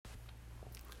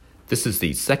This is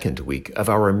the second week of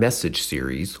our message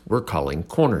series we're calling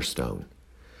Cornerstone.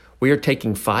 We are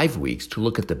taking 5 weeks to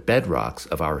look at the bedrocks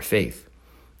of our faith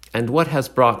and what has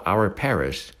brought our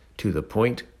parish to the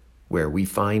point where we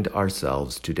find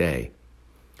ourselves today.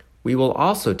 We will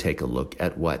also take a look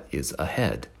at what is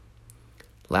ahead.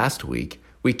 Last week,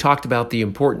 we talked about the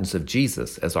importance of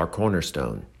Jesus as our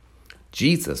cornerstone.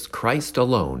 Jesus Christ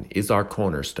alone is our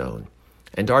cornerstone,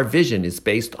 and our vision is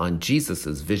based on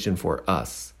Jesus' vision for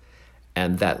us,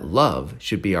 and that love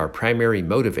should be our primary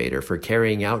motivator for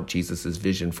carrying out Jesus'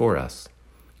 vision for us.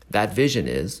 That vision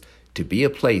is to be a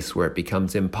place where it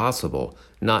becomes impossible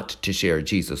not to share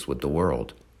Jesus with the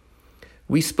world.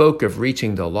 We spoke of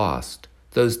reaching the lost,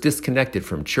 those disconnected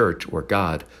from church or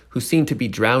God, who seem to be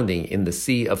drowning in the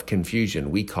sea of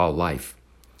confusion we call life.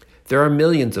 There are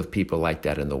millions of people like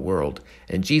that in the world,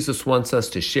 and Jesus wants us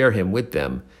to share him with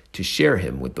them, to share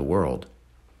him with the world.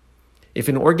 If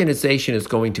an organization is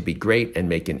going to be great and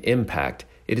make an impact,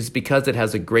 it is because it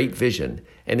has a great vision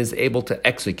and is able to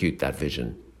execute that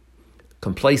vision.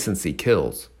 Complacency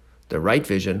kills. The right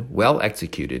vision, well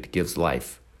executed, gives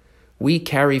life. We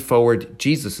carry forward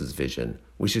Jesus' vision,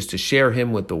 which is to share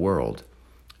him with the world.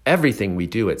 Everything we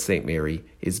do at St. Mary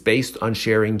is based on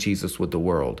sharing Jesus with the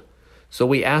world. So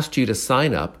we asked you to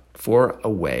sign up for a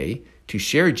way to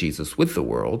share Jesus with the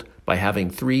world by having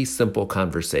 3 simple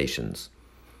conversations.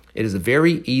 It is a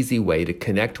very easy way to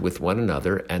connect with one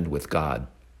another and with God.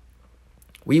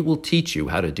 We will teach you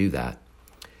how to do that.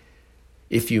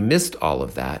 If you missed all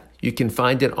of that, you can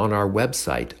find it on our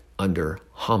website under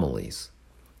Homilies.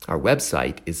 Our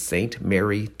website is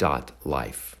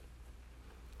stmary.life.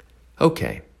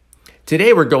 Okay,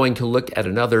 today we're going to look at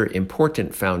another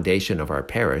important foundation of our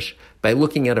parish by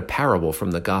looking at a parable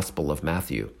from the Gospel of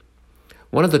Matthew.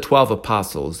 One of the 12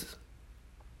 apostles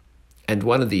and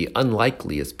one of the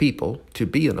unlikeliest people to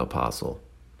be an apostle.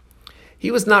 He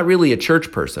was not really a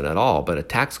church person at all, but a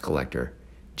tax collector.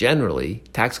 Generally,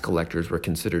 tax collectors were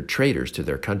considered traitors to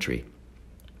their country.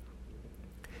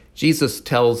 Jesus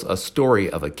tells a story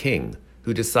of a king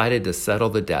who decided to settle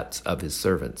the debts of his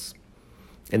servants.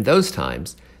 In those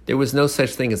times, there was no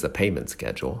such thing as a payment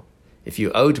schedule. If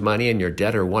you owed money and your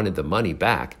debtor wanted the money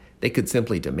back, they could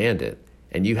simply demand it,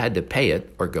 and you had to pay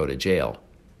it or go to jail.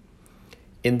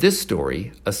 In this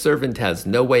story, a servant has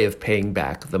no way of paying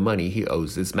back the money he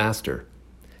owes his master.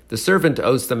 The servant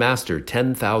owes the master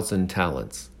 10,000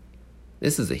 talents.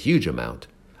 This is a huge amount.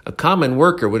 A common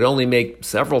worker would only make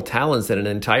several talents in an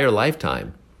entire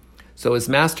lifetime. So his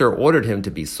master ordered him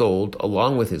to be sold,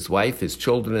 along with his wife, his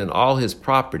children, and all his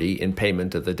property in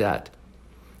payment of the debt.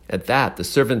 At that, the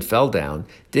servant fell down,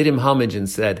 did him homage, and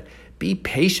said, "Be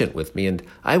patient with me, and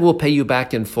I will pay you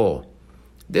back in full."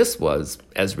 This was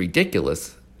as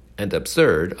ridiculous and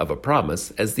absurd of a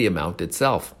promise as the amount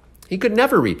itself. He could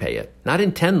never repay it, not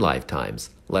in 10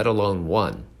 lifetimes, let alone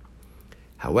 1.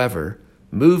 However,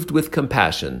 moved with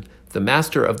compassion, the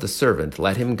master of the servant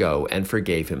let him go and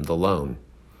forgave him the loan.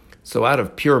 So out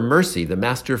of pure mercy, the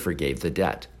master forgave the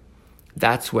debt.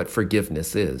 That's what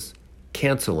forgiveness is,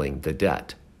 canceling the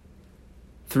debt.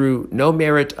 Through no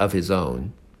merit of his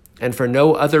own, and for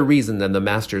no other reason than the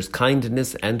master's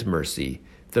kindness and mercy,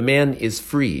 the man is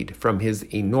freed from his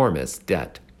enormous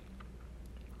debt.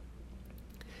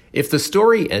 If the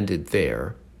story ended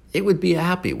there, it would be a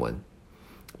happy one.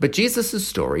 But Jesus'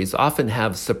 stories often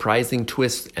have surprising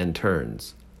twists and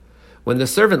turns. When the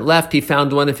servant left, he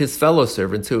found one of his fellow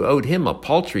servants who owed him a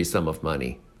paltry sum of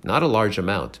money, not a large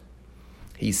amount.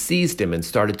 He seized him and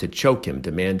started to choke him,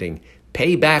 demanding,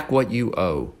 "Pay back what you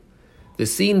owe." The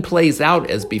scene plays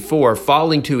out as before.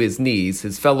 Falling to his knees,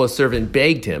 his fellow servant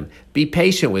begged him, "Be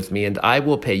patient with me and I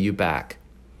will pay you back."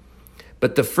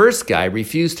 But the first guy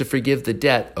refused to forgive the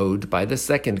debt owed by the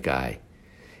second guy.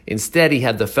 Instead, he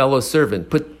had the fellow servant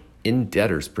put in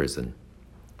debtor's prison.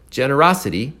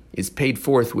 Generosity is paid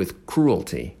forth with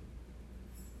cruelty.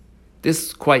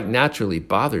 This quite naturally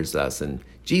bothers us, and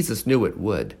Jesus knew it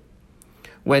would.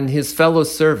 When his fellow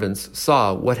servants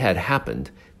saw what had happened,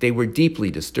 they were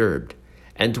deeply disturbed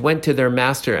and went to their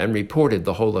master and reported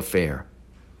the whole affair.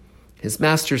 His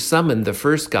master summoned the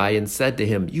first guy and said to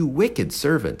him, "You wicked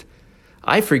servant,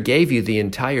 I forgave you the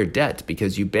entire debt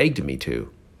because you begged me to.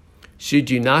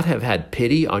 Should you not have had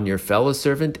pity on your fellow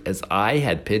servant as I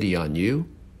had pity on you?"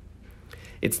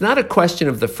 It's not a question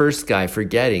of the first guy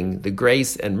forgetting the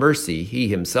grace and mercy he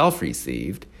himself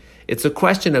received. It's a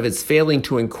question of his failing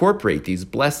to incorporate these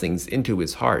blessings into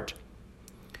his heart.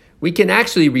 We can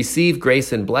actually receive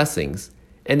grace and blessings,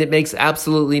 and it makes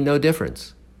absolutely no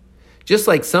difference. Just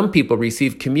like some people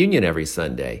receive communion every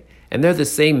Sunday, and they're the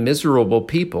same miserable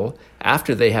people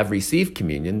after they have received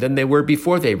communion than they were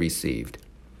before they received.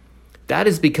 That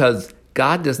is because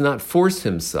God does not force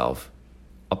himself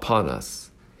upon us.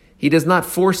 He does not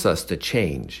force us to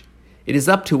change. It is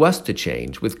up to us to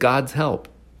change with God's help,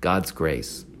 God's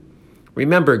grace.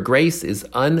 Remember, grace is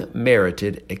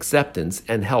unmerited acceptance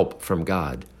and help from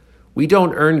God. We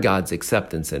don't earn God's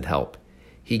acceptance and help.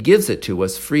 He gives it to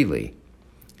us freely.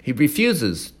 He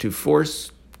refuses to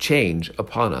force change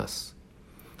upon us.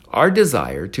 Our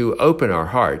desire to open our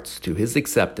hearts to his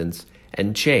acceptance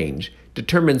and change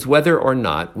determines whether or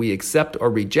not we accept or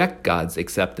reject God's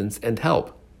acceptance and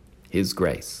help, his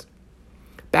grace.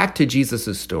 Back to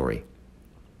Jesus' story.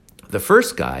 The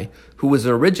first guy, who was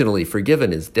originally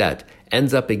forgiven his debt,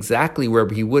 ends up exactly where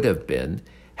he would have been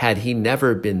had he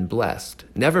never been blessed,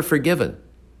 never forgiven.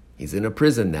 He's in a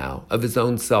prison now of his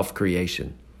own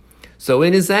self-creation. So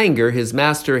in his anger, his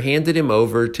master handed him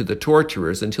over to the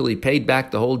torturers until he paid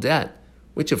back the whole debt,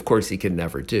 which of course he could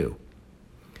never do.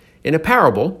 In a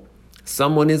parable,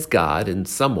 someone is God and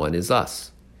someone is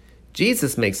us.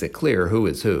 Jesus makes it clear who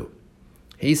is who.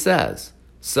 He says,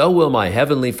 "So will my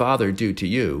heavenly Father do to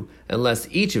you, unless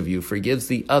each of you forgives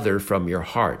the other from your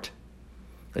heart."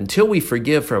 Until we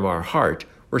forgive from our heart,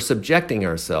 we're subjecting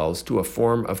ourselves to a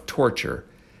form of torture,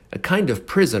 a kind of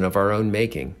prison of our own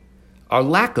making. Our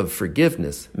lack of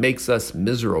forgiveness makes us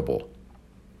miserable.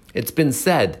 It's been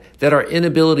said that our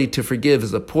inability to forgive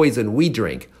is a poison we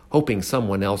drink, hoping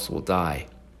someone else will die.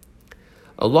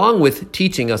 Along with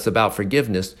teaching us about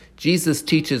forgiveness, Jesus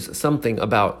teaches something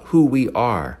about who we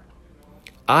are.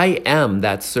 I am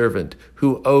that servant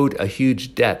who owed a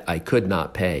huge debt I could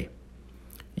not pay.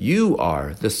 You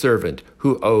are the servant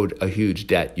who owed a huge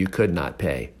debt you could not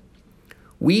pay.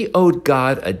 We owed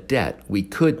God a debt we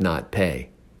could not pay.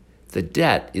 The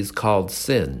debt is called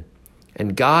sin,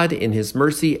 and God, in his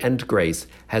mercy and grace,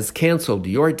 has canceled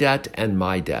your debt and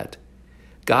my debt.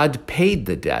 God paid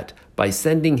the debt by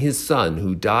sending his Son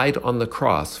who died on the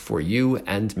cross for you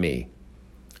and me.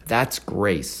 That's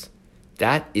grace.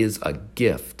 That is a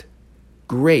gift.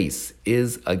 Grace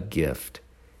is a gift.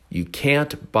 You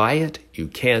can't buy it, you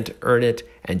can't earn it,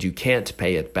 and you can't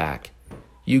pay it back.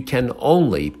 You can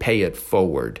only pay it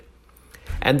forward.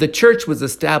 And the church was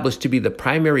established to be the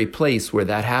primary place where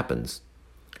that happens.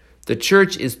 The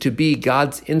church is to be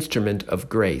God's instrument of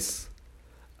grace.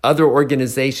 Other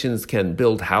organizations can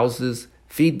build houses,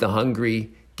 feed the hungry,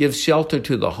 give shelter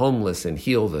to the homeless, and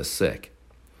heal the sick.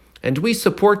 And we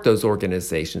support those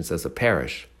organizations as a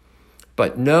parish.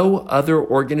 But no other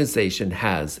organization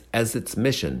has as its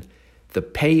mission the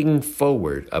paying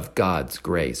forward of God's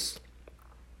grace.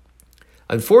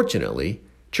 Unfortunately,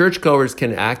 churchgoers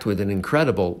can act with an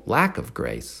incredible lack of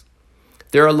grace.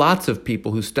 There are lots of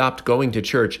people who stopped going to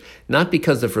church not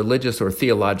because of religious or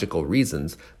theological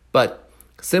reasons, but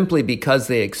simply because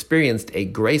they experienced a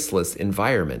graceless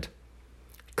environment.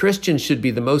 Christians should be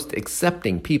the most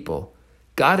accepting people.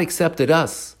 God accepted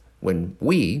us when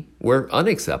we were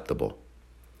unacceptable.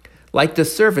 Like the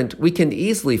servant, we can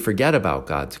easily forget about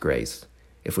God's grace.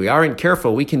 If we aren't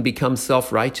careful, we can become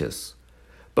self-righteous.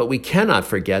 But we cannot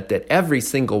forget that every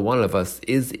single one of us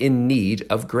is in need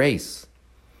of grace.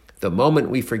 The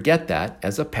moment we forget that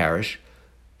as a parish,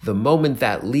 the moment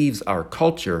that leaves our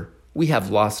culture, we have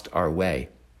lost our way.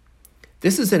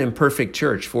 This is an imperfect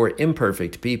church for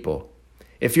imperfect people.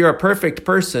 If you're a perfect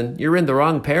person, you're in the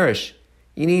wrong parish.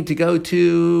 You need to go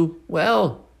to,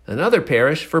 another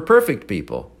parish for perfect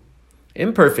people.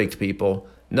 Imperfect people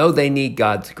know they need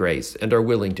God's grace and are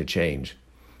willing to change.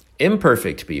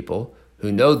 Imperfect people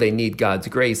who know they need God's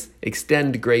grace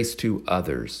extend grace to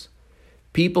others.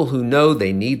 People who know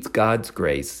they need God's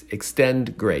grace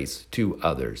extend grace to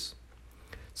others.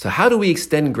 So how do we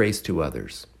extend grace to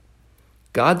others?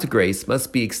 God's grace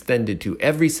must be extended to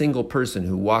every single person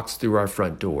who walks through our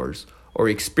front doors or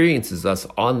experiences us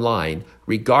online,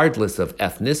 regardless of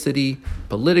ethnicity,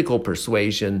 political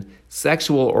persuasion,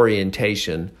 sexual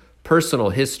orientation,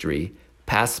 personal history,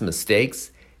 past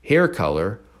mistakes, hair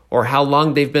color, or how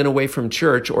long they've been away from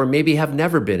church or maybe have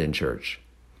never been in church.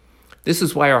 This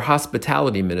is why our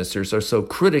hospitality ministers are so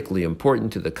critically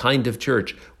important to the kind of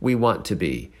church we want to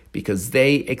be, because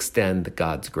they extend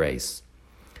God's grace.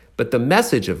 But the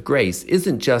message of grace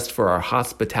isn't just for our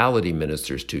hospitality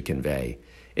ministers to convey.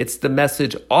 It's the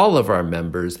message all of our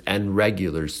members and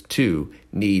regulars too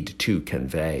need to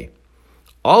convey.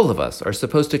 All of us are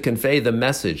supposed to convey the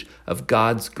message of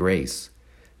God's grace.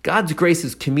 God's grace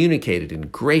is communicated in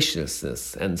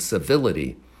graciousness and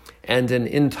civility and an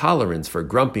intolerance for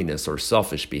grumpiness or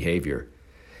selfish behavior.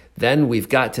 Then we've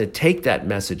got to take that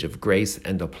message of grace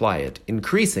and apply it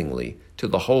increasingly to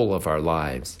the whole of our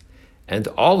lives and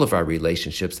all of our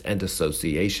relationships and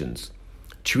associations,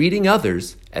 treating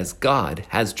others as God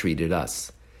has treated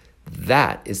us.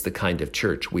 That is the kind of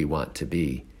church we want to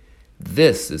be.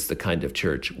 This is the kind of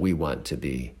church we want to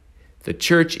be. The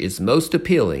church is most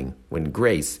appealing when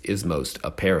grace is most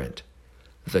apparent.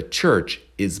 The church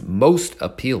is most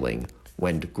appealing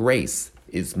when grace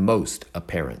is most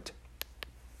apparent.